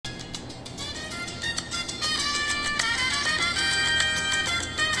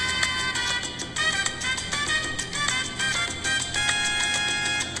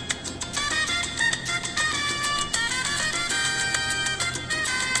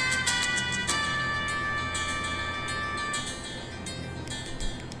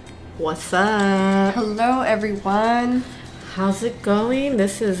What's up? Hello, everyone. How's it going?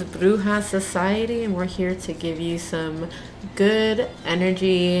 This is Bruja Society, and we're here to give you some good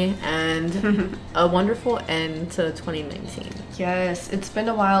energy and a wonderful end to 2019. Yes, it's been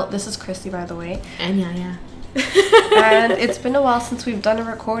a while. This is Christy, by the way. And yeah. And it's been a while since we've done a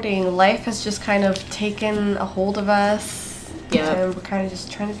recording. Life has just kind of taken a hold of us. Yeah. And we're kind of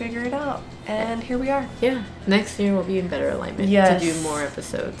just trying to figure it out. And here we are. Yeah. Next year we'll be in better alignment Yes. to do more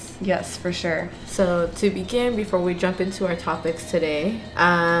episodes. Yes, for sure. So to begin, before we jump into our topics today,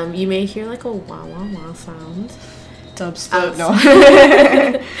 you may hear like a wah wah wah sound. Dubstep,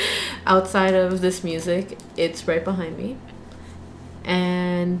 no. Outside of this music, it's right behind me.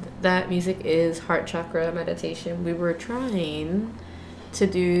 And that music is heart chakra meditation. We were trying to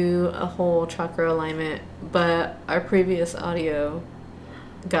do a whole chakra alignment, but our previous audio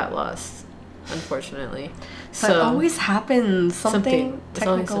got lost, unfortunately. So it always happens. Something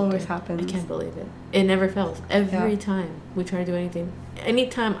technical always happens. I can't believe it. It never fails. Every time we try to do anything,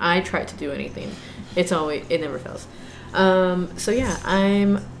 anytime I try to do anything, it never fails. So yeah,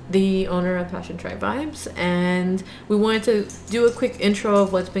 I'm the owner of Passion Tribe Vibes, and we wanted to do a quick intro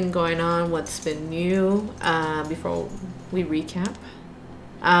of what's been going on, what's been new, before we recap.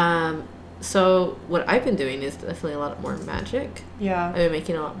 So what I've been doing is definitely a lot more magic. Yeah. I've been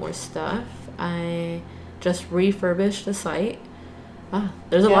making a lot more stuff. I just refurbished the site.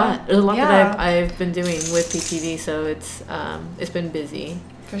 There's a lot. There's a lot that I've been doing with PTV, so it's been busy.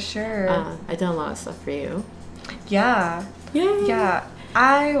 For sure. I've done a lot of stuff for you. Yeah. Yay. Yeah.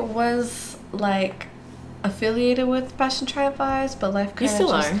 I was like affiliated with Passion Tribe Vibes, but life kind of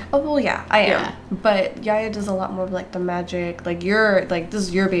still are. Oh well, yeah, I am. Yeah. But Yaya does a lot more of like the magic. Like this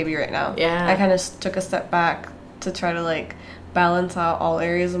is your baby right now. Yeah. I kind of took a step back to try to like balance out all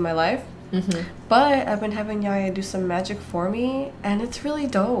areas of my life. Mm-hmm. But I've been having Yaya do some magic for me, and it's really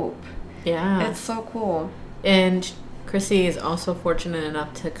dope. Yeah. It's so cool. And Chrissy is also fortunate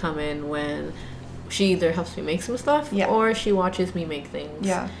enough to come in when she either helps me make some stuff or she watches me make things.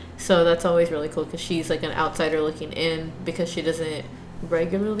 Yeah. So that's always really cool because she's like an outsider looking in because she doesn't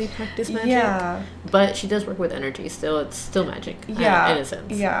regularly practice magic. Yeah. But she does work with energy still. It's still magic. Yeah. In a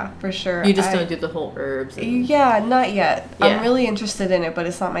sense. Yeah, for sure. You just don't do the whole herbs. Yeah, not yet. Yeah. I'm really interested in it, but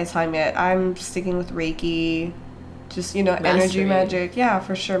it's not my time yet. I'm sticking with Reiki, just, energy magic. Yeah,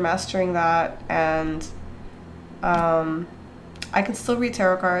 for sure. Mastering that. And I can still read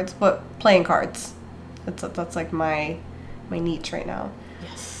tarot cards, but playing cards. That's like my niche right now.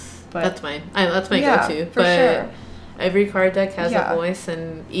 Yes. But that's mine. That's my go-to. For sure. Every card deck has a voice,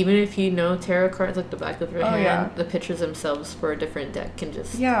 and even if you know tarot cards like the back of your hand, the pictures themselves for a different deck can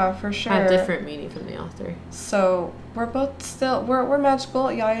just for sure have different meaning from the author. So we're both still we're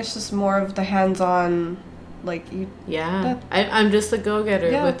magical. Yaya's just more of the hands-on, like you. Yeah, I'm just a go-getter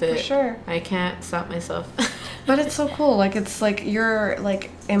with it. For sure. I can't stop myself. But it's so cool. Like, it's like you're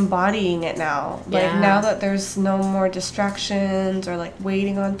like embodying it now. Like now that there's no more distractions or like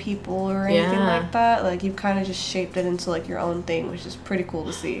waiting on people or anything like that. Like you've kind of just shaped it into like your own thing, which is pretty cool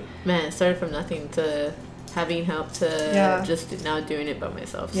to see. Man, it started from nothing to having help to just now doing it by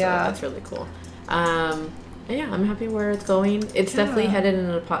myself. So that's really cool. And I'm happy where it's going. It's definitely headed in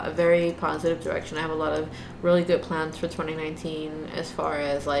a very positive direction. I have a lot of really good plans for 2019 as far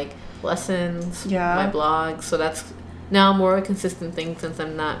as like lessons, my blog. So that's now more a consistent thing since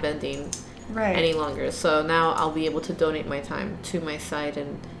I'm not vending any longer. So now I'll be able to donate my time to my site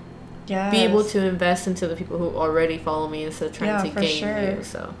and be able to invest into the people who already follow me instead of trying to gain new.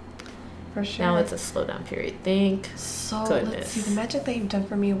 So for sure. Now it's a slow down period. Thank goodness. Let's see. The magic that you've done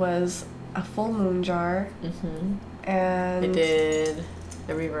for me was a full moon jar. Mm-hmm. And I did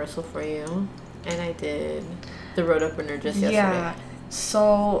the reversal for you, and I did the road opener just yesterday. Yeah.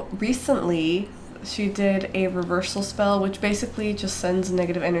 So recently, she did a reversal spell, which basically just sends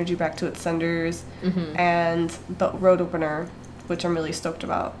negative energy back to its senders, and the road opener, which I'm really stoked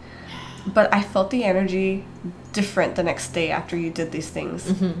about. But I felt the energy different the next day after you did these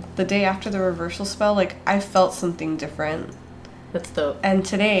things. Mm-hmm. The day after the reversal spell, like I felt something different. That's dope. And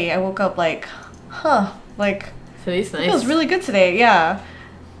today I woke up like, like today's nice. It feels really good today. Yeah.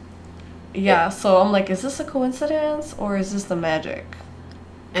 Yeah. So I'm like, is this a coincidence or is this the magic?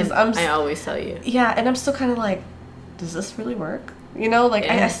 And I always tell you. Yeah, and I'm still kind of like, does this really work? Like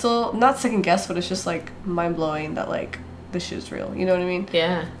I still not second guess, but it's just like mind blowing that like this shit's real. You know what I mean?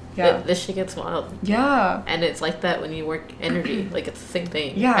 Yeah. Yeah. This shit gets wild. Yeah. And it's like that when you work energy. Like it's the same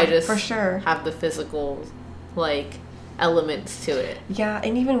thing. Yeah. I just for sure have the physical like elements to it. Yeah,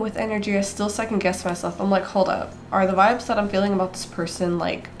 and even with energy, I still second guess myself. I'm like, hold up, are the vibes that I'm feeling about this person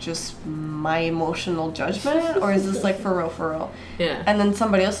like just my emotional judgment, or is this like for real, for real? Yeah. And then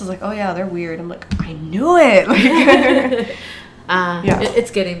somebody else is like, oh yeah, they're weird. I'm like, I knew it. Like, yeah,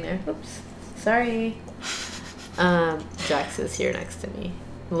 it's getting there. Oops, sorry. Jax is here next to me,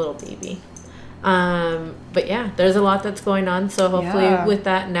 little baby. But yeah, there's a lot that's going on, so hopefully with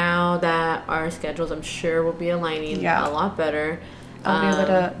that, now that our schedules I'm sure will be aligning a lot better, I'll be able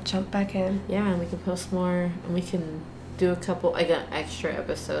to jump back in. Yeah, and we can post more, and we can do a couple like an extra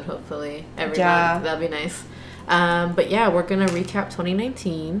episode hopefully every month. That'd be nice. But yeah, we're gonna recap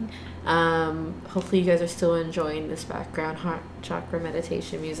 2019. Hopefully you guys are still enjoying this background heart chakra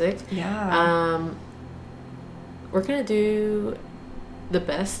meditation music. We're gonna do the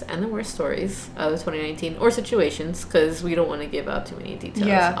best and the worst stories of 2019, or situations, because we don't want to give out too many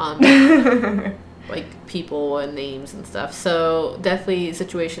details on like people and names and stuff. So definitely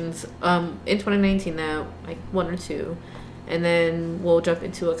situations in 2019 now, like 1 or 2, and then we'll jump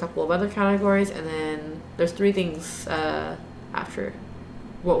into a couple of other categories, and then there's 3 things after: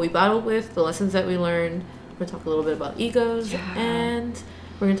 what we battled with, the lessons that we learned. We're gonna talk a little bit about egos, and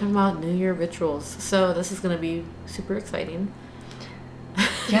we're gonna talk about New Year rituals. So this is gonna be super exciting.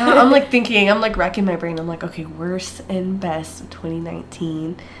 I'm like thinking, I'm like racking my brain. I'm like, okay, worst and best of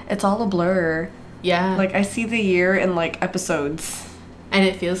 2019. It's all a blur. Yeah. Like I see the year in like episodes. And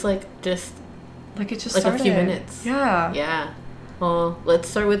it feels like just like it just like started. a few minutes. Yeah. Yeah. Well, let's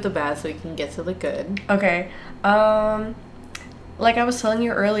start with the bad so we can get to the good. Okay. Like I was telling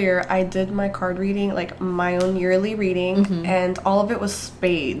you earlier, I did my card reading, like my own yearly reading, and all of it was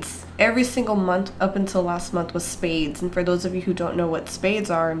spades. Every single month up until last month was spades. And for those of you who don't know what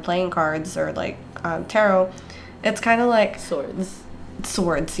spades are in playing cards or like tarot, it's kind of like swords.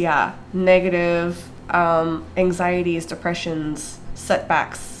 Swords, yeah. Negative, anxieties, depressions,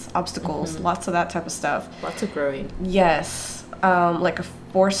 setbacks, obstacles, lots of that type of stuff. Lots of growing. Yes. Like a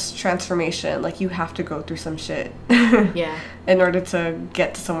forced transformation. Like you have to go through some shit. Yeah. In order to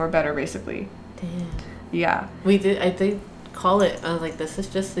get to somewhere better, basically. Damn. Yeah. I did call it. I was like, this is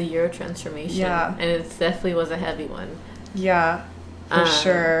just the year of transformation. Yeah. And it definitely was a heavy one. Yeah. For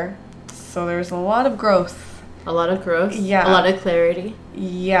sure. So there's a lot of growth. A lot of growth. Yeah. A lot of clarity.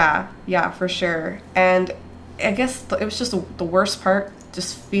 Yeah. Yeah, for sure. And I guess it was just the worst part,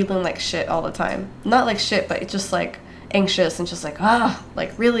 just feeling like shit all the time. Not like shit, but it's just like anxious and just like,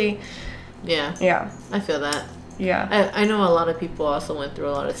 like really. Yeah. I feel that. Yeah. I know a lot of people also went through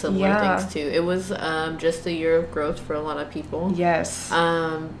a lot of similar things too. It was just a year of growth for a lot of people. Yes.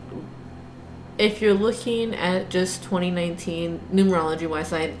 If you're looking at just 2019 numerology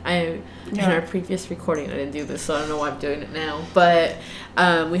wise, I in our previous recording I didn't do this, so I don't know why I'm doing it now. But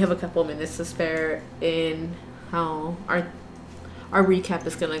we have a couple minutes to spare in how our recap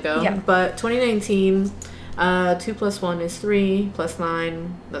is gonna go. Yeah. But 2019, 2 + 1 is 3 +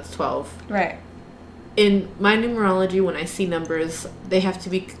 9, that's 12. Right. In my numerology, when I see numbers, they have to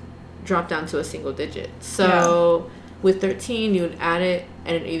be dropped down to a single digit. So with 13, you would add it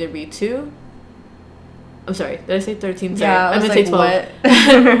and it'd either be 2. I'm sorry, did I say 13? Sorry. Yeah, I was meant like, to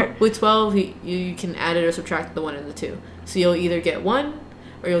say 12. With 12, you can add it or subtract the 1 and the 2. So you'll either get 1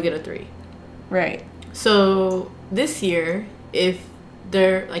 or you'll get a 3. Right. So this year, if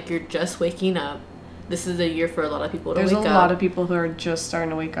they're like you're just waking up, this is a year for a lot of people to wake up. There's a lot of people who are just starting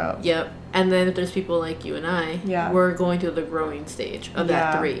to wake up. Yep. And then if there's people like you and I, we're going through the growing stage of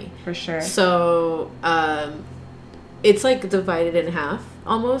that 3. For sure. So it's like divided in half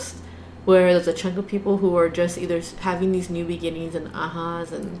almost, where there's a chunk of people who are just either having these new beginnings and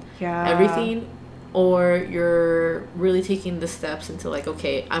ahas and everything, or you're really taking the steps into like,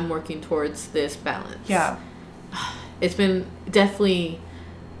 okay, I'm working towards this balance. Yeah. It's been definitely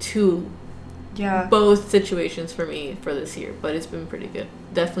both situations for me for this year, but it's been pretty good.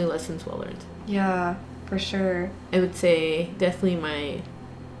 Definitely lessons well learned. Yeah, for sure. I would say definitely my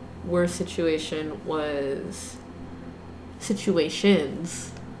worst situation was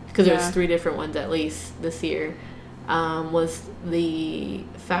situations, because there's 3 different ones at least this year, was the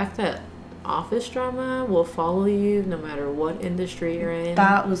fact that office drama will follow you no matter what industry you're in.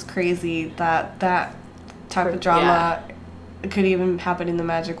 That was crazy. That type of drama could even happen in the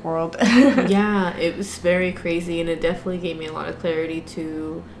magic world. Yeah, it was very crazy, and it definitely gave me a lot of clarity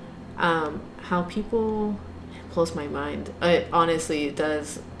to how people, it blows my mind. Honestly, it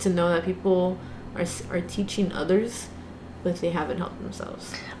does, to know that people are teaching others, but they haven't helped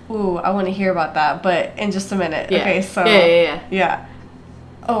themselves. Ooh, I want to hear about that, but in just a minute. Yeah. Okay, so yeah.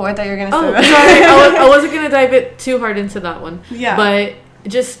 Oh, I thought you were gonna say that. Sorry, I wasn't gonna dive it too hard into that one. Yeah. But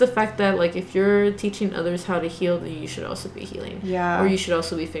just the fact that, like, if you're teaching others how to heal, then you should also be healing. Yeah. Or you should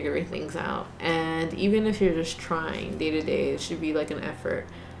also be figuring things out. And even if you're just trying day to day, it should be, like, an effort.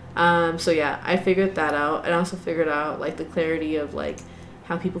 So, yeah, I figured that out. And I also figured out, like, the clarity of, like,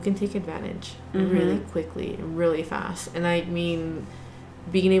 how people can take advantage really quickly and really fast. And I mean,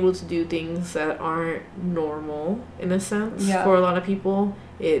 being able to do things that aren't normal, in a sense, for a lot of people,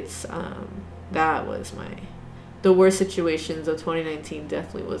 it's, that was the worst situations of 2019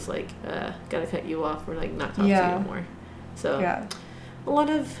 definitely was, like, gotta cut you off or, like, not talk to you anymore. So, a lot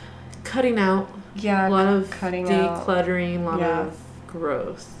of cutting out. Yeah, a lot of cutting decluttering, a lot of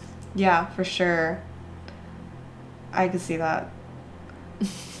growth. Yeah, for sure. I could see that.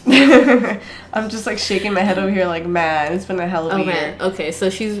 I'm just, like, shaking my head over here like, man, it's been a hell of a year. Man. Okay, so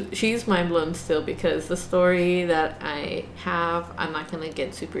she's mind blown still, because the story that I have, I'm not gonna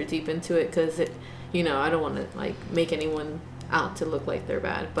get super deep into it because it, you know, I don't want to, like, make anyone out to look like they're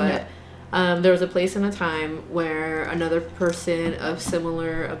bad, but there was a place and a time where another person of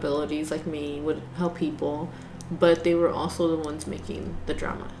similar abilities like me would help people, but they were also the ones making the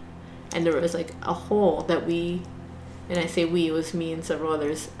drama. And there was, like, a hole that we, and I say we, it was me and several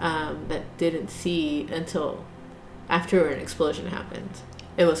others, that didn't see until after an explosion happened.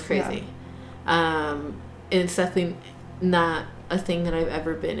 It was crazy. And it's definitely not a thing that I've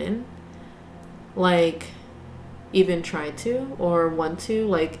ever been in. Like, even try to or want to.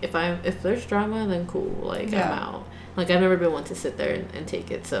 Like, if there's drama, then cool. Like, I'm out. Like, I've never been one to sit there and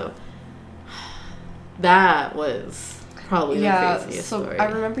take it. So that was probably the craziest story. I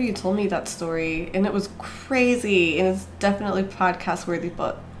remember you told me that story, and it was crazy, and it's definitely podcast worthy,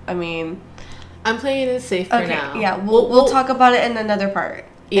 but I mean, I'm playing it safe for now. Yeah, we'll talk about it in another part.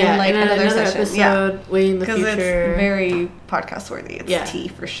 Yeah, in another session. Episode, way in the future. Because it's very podcast worthy. It's tea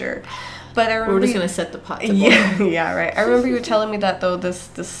for sure. But I remember we're just gonna set the pot to boil. Yeah, right. I remember you telling me that, though,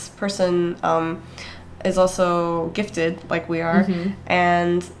 this person is also gifted like we are,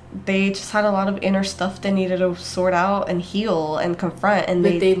 and they just had a lot of inner stuff they needed to sort out and heal and confront, and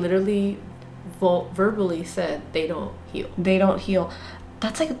they literally verbally said they don't heal. They don't heal.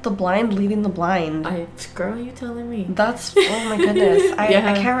 That's like the blind leading the blind. Girl, you telling me? That's, oh my goodness. I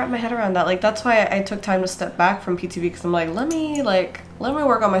can't wrap my head around that. Like, that's why I took time to step back from PTV, because I'm like, let me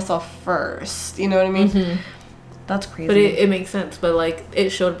work on myself first. You know what I mean? That's crazy. But it makes sense. But, like,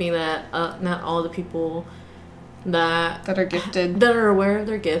 it showed me that not all the people that are gifted, that are aware of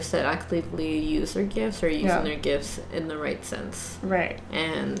their gifts, that actively use their gifts, are using their gifts in the right sense. Right.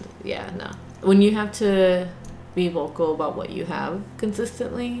 And, when you have to be vocal about what you have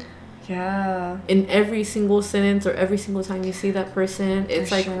consistently, in every single sentence or every single time you see that person,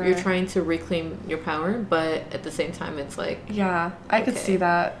 it's like you're trying to reclaim your power, but at the same time it's like, I could see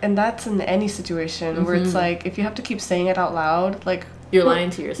that. And that's in any situation where it's like, if you have to keep saying it out loud, like, you're lying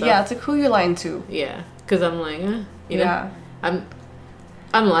to yourself. It's like, who you're lying to. Because I'm like, you know, I'm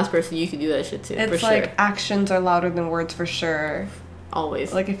the last person you can do that shit to. It's for like sure. Actions are louder than words, for sure.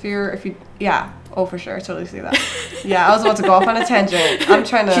 Always. Like, if you for sure, I totally see that. I was about to go off on a tangent. I'm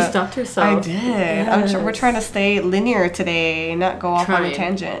trying to. She stopped herself. I did. Yes. We're trying to stay linear today, not go off on a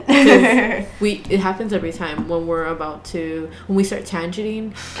tangent. It happens every time when we start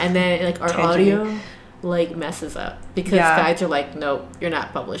tangenting, and then, like, our audio, like, messes up because guides are like, nope, you're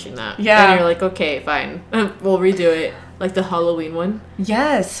not publishing that. And you're like, okay, fine, we'll redo it. Like the Halloween one.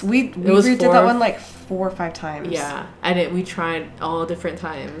 Yes, we redid that one like 4 or 5 times. Yeah, and we tried all different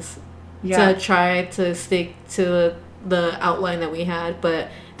times to try to stick to the outline that we had, but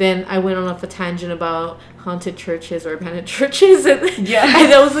then I went on off a tangent about haunted churches or abandoned churches, and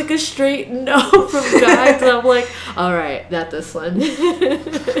that was like a straight no from guides. And I'm like, all right, not this one.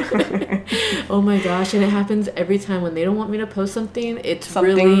 Oh my gosh, and it happens every time when they don't want me to post something. It's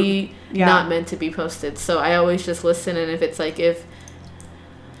really not meant to be posted. So I always just listen, and if it's like,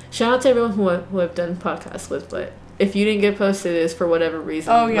 shout out to everyone who I've done podcasts with, but if you didn't get posted, it's for whatever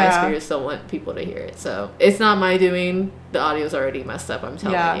reason. My spirits don't want people to hear it. So it's not my doing. The audio's already messed up, I'm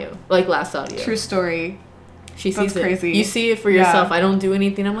telling you. Like last audio. True story. She sees it. Crazy. You see it for yourself. I don't do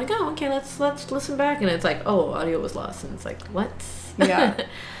anything. I'm like, oh, okay, let's listen back. And it's like, oh, audio was lost. And it's like, what? Yeah.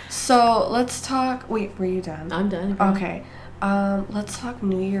 So let's talk. Wait, were you done? I'm done. Okay. Let's talk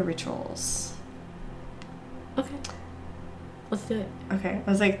New Year rituals. Okay. Let's do it. Okay. I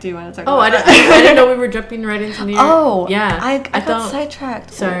was like, do you want to talk about that? I didn't know we were jumping right into New Year. Oh. Yeah. I got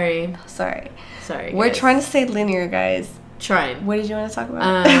sidetracked. Sorry. We're trying to stay linear, guys. Trying. What did you want to talk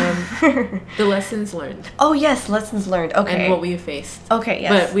about? The lessons learned. Oh, yes. Lessons learned. Okay. And what we faced. Okay,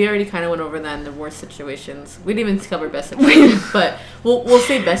 yes. But we already kind of went over that in the worst situations. We didn't even cover best situations, but we'll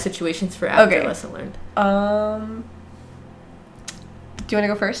say best situations for after lesson learned. Do you want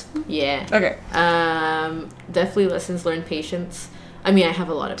to go first? Yeah. Okay. Definitely lessons learned, patience. I mean, I have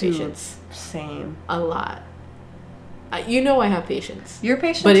a lot of patience. Same. A lot. You know I have patience. Your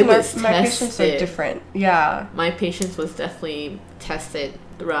patience but and my patience are different. Yeah. My patience was definitely tested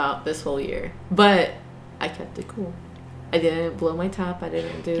throughout this whole year. But I kept it cool. I didn't blow my top. I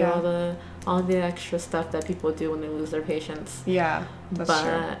didn't do all the extra stuff that people do when they lose their patience. Yeah, that's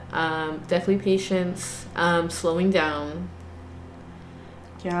true. Definitely patience. Slowing down.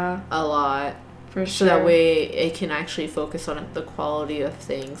 Yeah. A lot. For sure. So that way it can actually focus on the quality of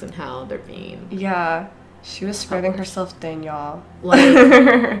things and how they're being. Yeah. She was spreading herself thin, y'all.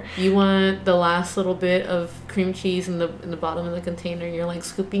 Like, you want the last little bit of cream cheese in the bottom of the container, you're like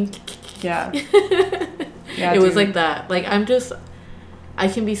scooping. Yeah. Yeah, it was like that. Like, I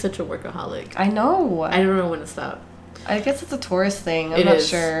can be such a workaholic. I know. I don't know when to stop. I guess it's a tourist thing. I'm not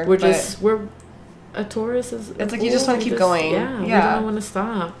sure. We're a tourist is. It's like you just want to keep going. Yeah. We don't want to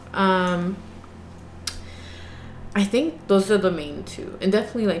stop. I think those are the main two, and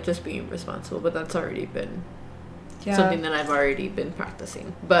definitely like just being responsible. But that's already been something that I've already been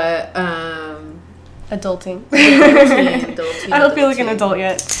practicing. But adulting. Adulting. I don't feel like an adult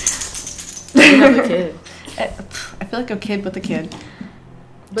yet. You have a kid. I feel like a kid with a kid.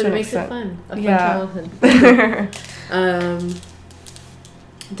 But it makes it fun. A fun childhood.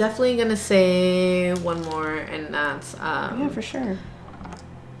 Definitely gonna say one more, and that's yeah, for sure.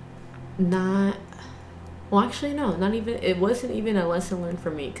 Not even. It wasn't even a lesson learned for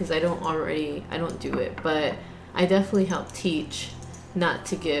me because I don't do it, but I definitely help teach not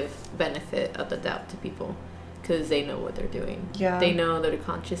to give benefit of the doubt to people because they know what they're doing. Yeah, they know their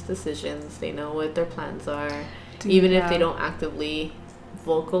conscious decisions. They know what their plans are, even if they don't actively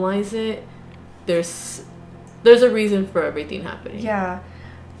vocalize it. There's a reason for everything happening. Yeah,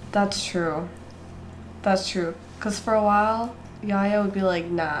 that's true. Because for a while, Yaya would be like,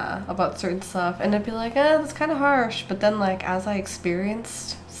 nah, about certain stuff. And I'd be like, that's kind of harsh. But then, like, as I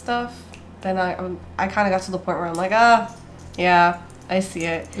experienced stuff, then I kind of got to the point where I'm like, yeah, I see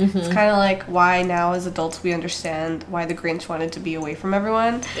it. Mm-hmm. It's kind of like why now as adults we understand why the Grinch wanted to be away from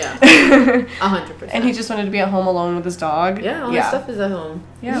everyone. Yeah. 100%. And he just wanted to be at home alone with his dog. Yeah, all his stuff is at home.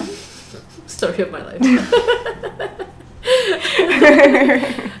 Yeah. Story of my life.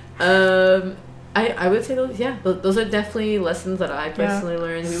 I would say those are definitely lessons that I personally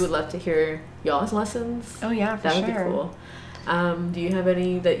learned. We would love to hear y'all's lessons. Oh yeah, for sure. That would be cool. Do you have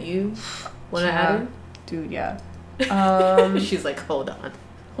any that you want to add in? Dude, yeah. She's like, hold on.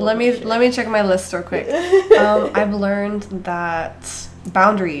 Let me check my list real quick. I've learned that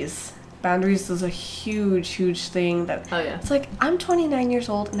boundaries is a huge thing that it's like I'm 29 years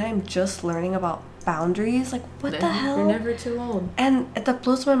old and I'm just learning about boundaries. Like, what the hell? You're never too old. And that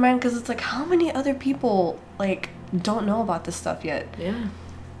blows my mind because it's like, how many other people like don't know about this stuff yet?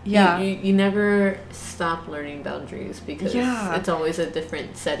 Yeah. You never stop learning boundaries because it's always a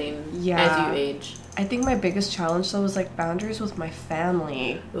different setting as you age. I think my biggest challenge though was like boundaries with my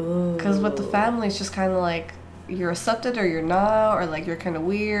family. Because with the family, it's just kind of like you're accepted or you're not, or like you're kind of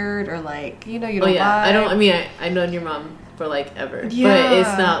weird, or like you don't. Vibe. I've known your mom for like ever, but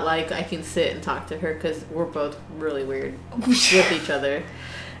it's not like I can sit and talk to her because we're both really weird with each other.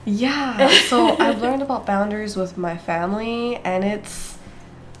 Yeah, so I've learned about boundaries with my family, and it's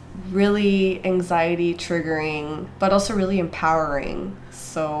really anxiety triggering, but also really empowering.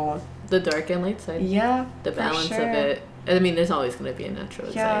 So the dark and light side. Yeah, the balance of it. I mean, there's always going to be a natural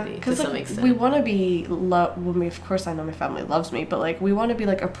anxiety to some extent. We want to be of course, I know my family loves me, but like we want to be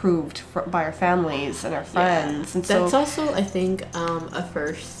like approved by our families and our friends, and that's also, I think, a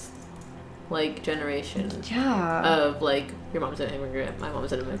first like generation. Of like your mom's an immigrant, my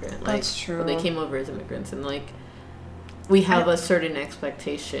mom's an immigrant. Like, that's true. They came over as immigrants, and like we have a certain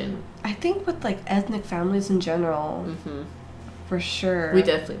expectation. I think with like ethnic families in general, for sure, we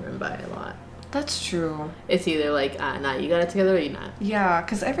definitely run by a lot. That's true. It's either like, nah, you got it together or you not. Yeah,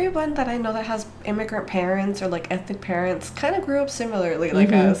 because everyone that I know that has immigrant parents or like ethnic parents kind of grew up similarly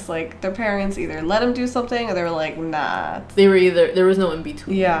like us. Like their parents either let them do something or they were like, nah. There was no in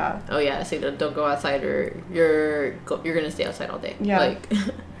between. Yeah. Oh yeah, say don't go outside or you're gonna stay outside all day. Yeah. Like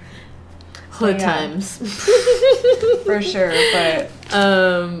hood times. For sure, but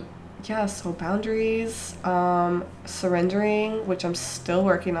yeah, so boundaries, surrendering, which I'm still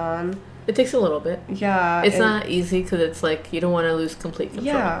working on. It takes a little bit. Yeah. It's not easy because it's like you don't want to lose complete control.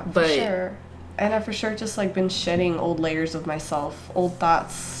 Yeah, but for sure. And I've for sure just like been shedding old layers of myself, old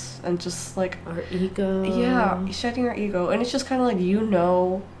thoughts, and just like our ego. Yeah, shedding our ego. And it's just kind of like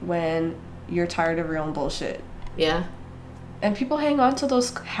when you're tired of your own bullshit. Yeah. And people hang on to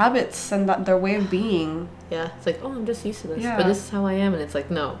those habits and their way of being. Yeah, it's like, oh, I'm just used to this, but this is how I am, and it's like,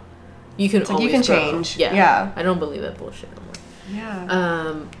 no, you can always you can grow. change. Yeah, I don't believe that bullshit anymore.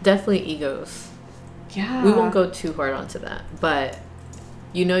 Yeah. Definitely egos. Yeah. We won't go too hard onto that, but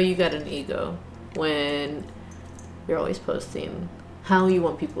you know you got an ego when you're always posting how you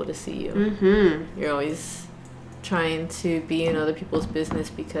want people to see you. Mm-hmm. You're always trying to be in other people's business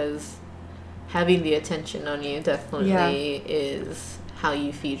because having the attention on you definitely is how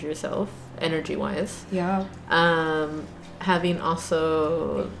you feed yourself energy-wise. Yeah. Having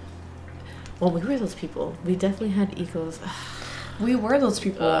also... Well, we were those people. We definitely had egos. We were those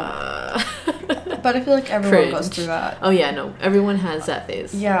people. But I feel like everyone goes through that. Oh, yeah, no. Everyone has that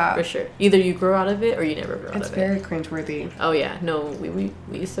phase. Yeah. For sure. Either you grow out of it or you never grow out of it. It's very cringeworthy. Oh, yeah. No, we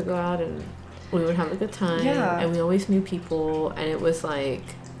used to go out and we would have a good time. Yeah. And we always knew people. And it was like...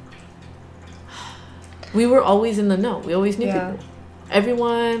 We were always in the know. We always knew people.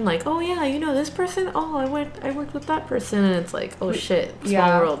 Everyone, like, oh, yeah, you know this person? Oh, I worked with that person. And it's like, oh, shit.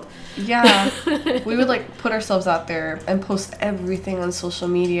 Small world. Yeah. We would, like, put ourselves out there and post everything on social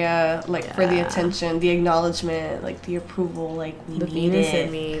media, like, for the attention, the acknowledgement, like, the approval, like, we the need Venus it.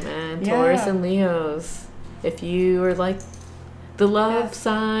 in me, man. Taurus and Leos. If you are, like, the love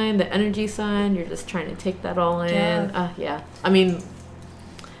sign, the energy sign, you're just trying to take that all in. I mean,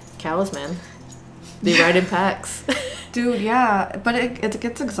 cows, man. They ride in packs. Dude, yeah. But it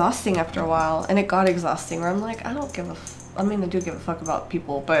gets exhausting after a while. And it got exhausting where I'm like, I don't give a... I mean, I do give a fuck about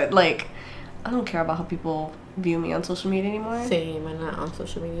people. But, like, I don't care about how people view me on social media anymore. Same. I'm not on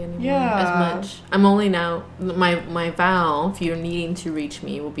social media anymore as much. I'm only now... My vow, if you're needing to reach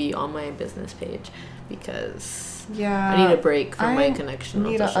me, will be on my business page. Because I need a break from my connection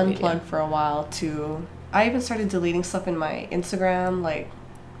on social media. I need to unplug for a while, too. I even started deleting stuff in my Instagram, like...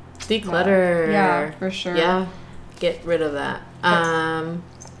 Declutter. Yeah, for sure. Yeah. Get rid of that.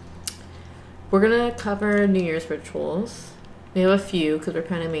 We're gonna cover New Year's rituals. We have a few because we're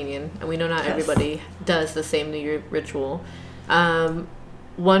Panamanian and we know not everybody does the same New Year ritual.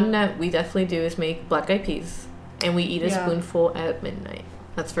 One that we definitely do is make black eyed peas, and we eat a spoonful at midnight.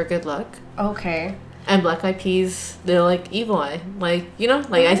 That's for good luck. Okay. And black eyed peas, they're like evil eye. Like, you know,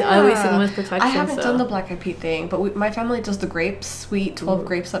 like I always see them as protection. I haven't done the black eyed pea thing, but my family does the grapes. We eat 12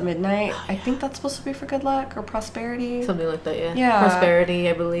 grapes at midnight. I think that's supposed to be for good luck or prosperity. Something like that, yeah. Yeah. Prosperity,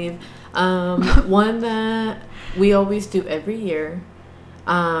 I believe. One that we always do every year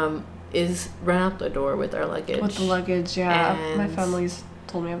is run out the door with our luggage. With the luggage, yeah. And my family's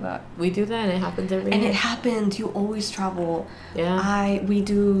told me of that. We do that and it happens every year. And it happens. You always travel. Yeah. We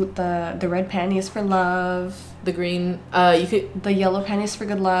do the red panties for love. The green, you could... The yellow panties for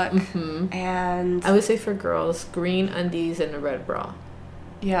good luck. Mm-hmm. And... I would say for girls, green undies and a red bra.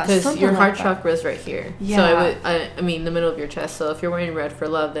 Yeah, because your heart chakra is right here. Yeah. So I mean, the middle of your chest. So if you're wearing red for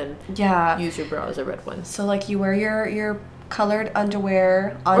love, then use your bra as a red one. So like you wear your colored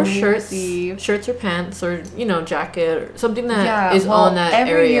underwear on New Year's Eve. Shirts or pants or, you know, jacket or something that is on that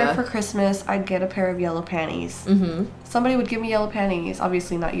every area. Year for Christmas, I'd get a pair of yellow panties. Mm-hmm. Somebody would give me yellow panties,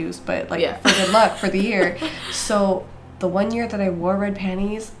 obviously not used, but like for good luck for the year. So the one year that I wore red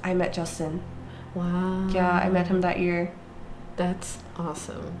panties, I met Justin. Wow. Yeah, I met him that year. That's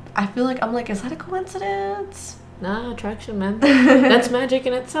awesome. I feel like I'm like, is that a coincidence? Nah, attraction, man. That's magic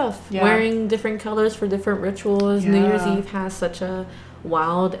in itself. Yeah. Wearing different colors for different rituals. Yeah. New Year's Eve has such a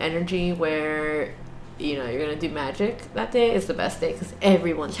wild energy where, you know, you're going to do magic. That day is the best day because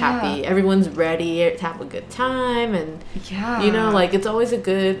everyone's happy. Everyone's ready to have a good time. And, you know, like, it's always a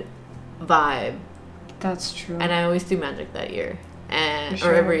good vibe. That's true. And I always do magic that year.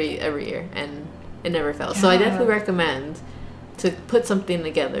 Or every year. And it never fails. So I definitely recommend to put something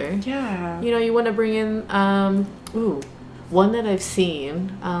together. Yeah. You know, you want to bring in, one that I've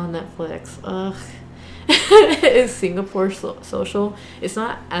seen on Netflix, is Singapore Social. It's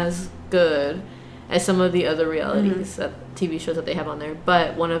not as good as some of the other realities, TV shows that they have on there,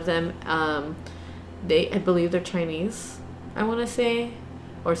 but one of them, I believe they're Chinese, I want to say,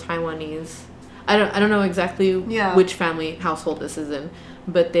 or Taiwanese. I don't know exactly which family household this is in,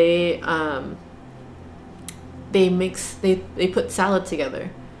 but they put salad together.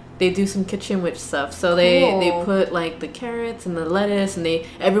 They do some kitchen witch stuff. So they put like the carrots and the lettuce, and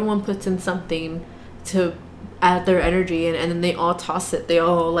everyone puts in something to add their energy, and then they all toss it. They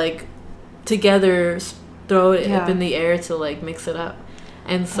all like together throw it up in the air to like mix it up.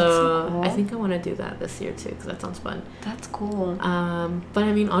 And so cool. I think I want to do that this year too, because that sounds fun. That's cool. But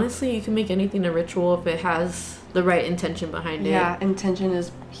I mean, honestly, you can make anything a ritual if it has the right intention behind it. Yeah, intention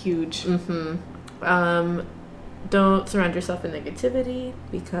is huge. Mm-hmm. don't surround yourself in negativity,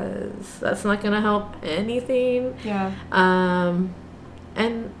 because that's not going to help anything. Yeah.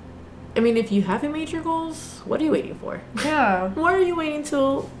 And I mean, if you haven't made your goals, what are you waiting for? Yeah. Why are you waiting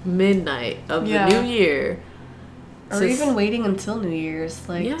till midnight of the new year? Or even waiting until New Year's,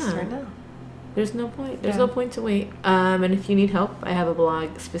 like, right now. There's no point. There's no point to wait. And if you need help, I have a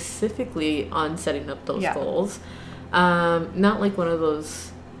blog specifically on setting up those goals. Not like one of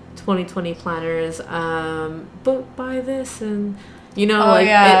those 2020 planners, but buy this and, you know,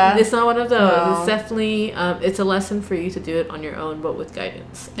 it's not one of those. No. It's definitely, it's a lesson for you to do it on your own, but with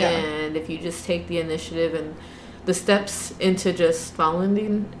guidance. Yeah. And if you just take the initiative and the steps into just following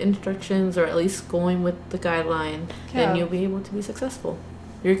the instructions, or at least going with the guideline, then you'll be able to be successful.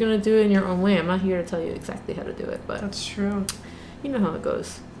 You're going to do it in your own way. I'm not here to tell you exactly how to do it, but that's true. You know how it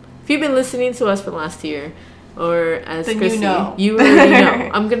goes. If you've been listening to us for the last year, or as then Chrissy, you already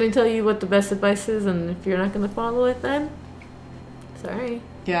know. I'm going to tell you what the best advice is, and if you're not going to follow it, then sorry.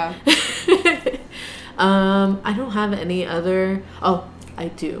 Yeah. I don't have any other... Oh, I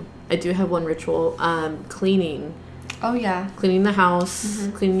do have one ritual. Cleaning. Oh, yeah. Cleaning the house,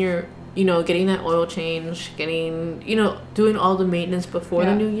 cleaning your... You know, getting that oil change, getting, you know, doing all the maintenance before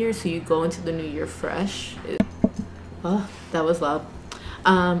the new year, so you go into the new year fresh. Oh, that was loud.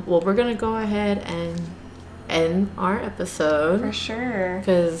 Well, we're going to go ahead and end our episode. For sure.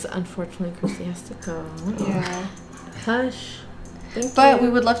 Because, unfortunately, Chrissy has to go. Yeah. Hush. But we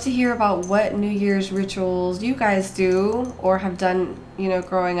would love to hear about what New Year's rituals you guys do or have done, you know,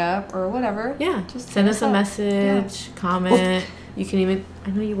 growing up or whatever. Yeah. Just send us a message, comment. You can even... I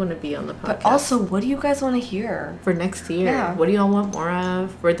know you want to be on the podcast. But also, what do you guys want to hear? For next year. Yeah. What do y'all want more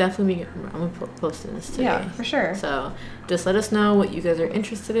of? We're definitely... I'm going to post this today. Yeah, for sure. So, just let us know what you guys are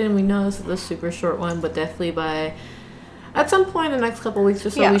interested in. We know this is a super short one, but definitely by... At some point in the next couple weeks or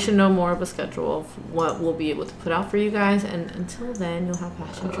so, we should know more of a schedule of what we'll be able to put out for you guys. And until then, you'll have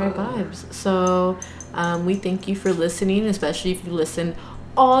Passion Tribe vibes. So, we thank you for listening, especially if you listened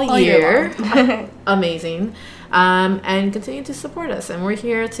all year. Amazing. And continue to support us. And we're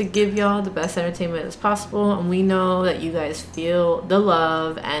here to give y'all the best entertainment as possible. And we know that you guys feel the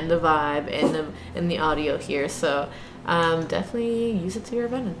love and the vibe in the audio here. So definitely use it to your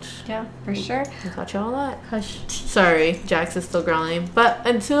advantage. Yeah, for sure. We'll catch y'all a lot. Hush. Sorry, Jax is still growling. But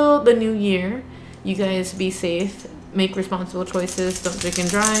until the new year, you guys be safe. Make responsible choices. Don't drink and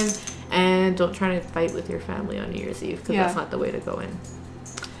drive. And don't try to fight with your family on New Year's Eve, because that's not the way to go in.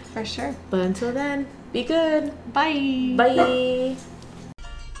 For sure. But until then, be good. Bye. Bye.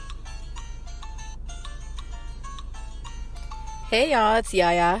 Hey y'all, it's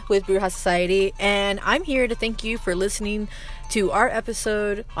Yaya with Bruja Society, and I'm here to thank you for listening to our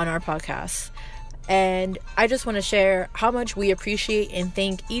episode on our podcast. And I just want to share how much we appreciate and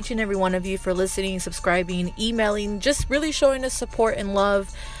thank each and every one of you for listening, subscribing, emailing, just really showing us support and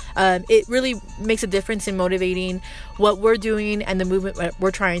love. It really makes a difference in motivating what we're doing and the movement that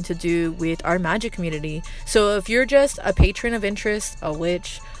we're trying to do with our magic community. So if you're just a patron of interest, a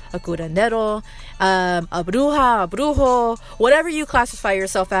witch, a curandero, a bruja, a brujo, whatever you classify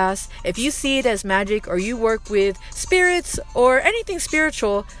yourself as, if you see it as magic or you work with spirits or anything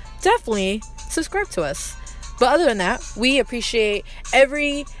spiritual, definitely subscribe to us. But other than that, we appreciate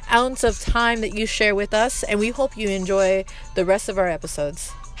every ounce of time that you share with us, and we hope you enjoy the rest of our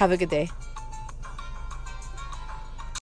episodes. Have a good day.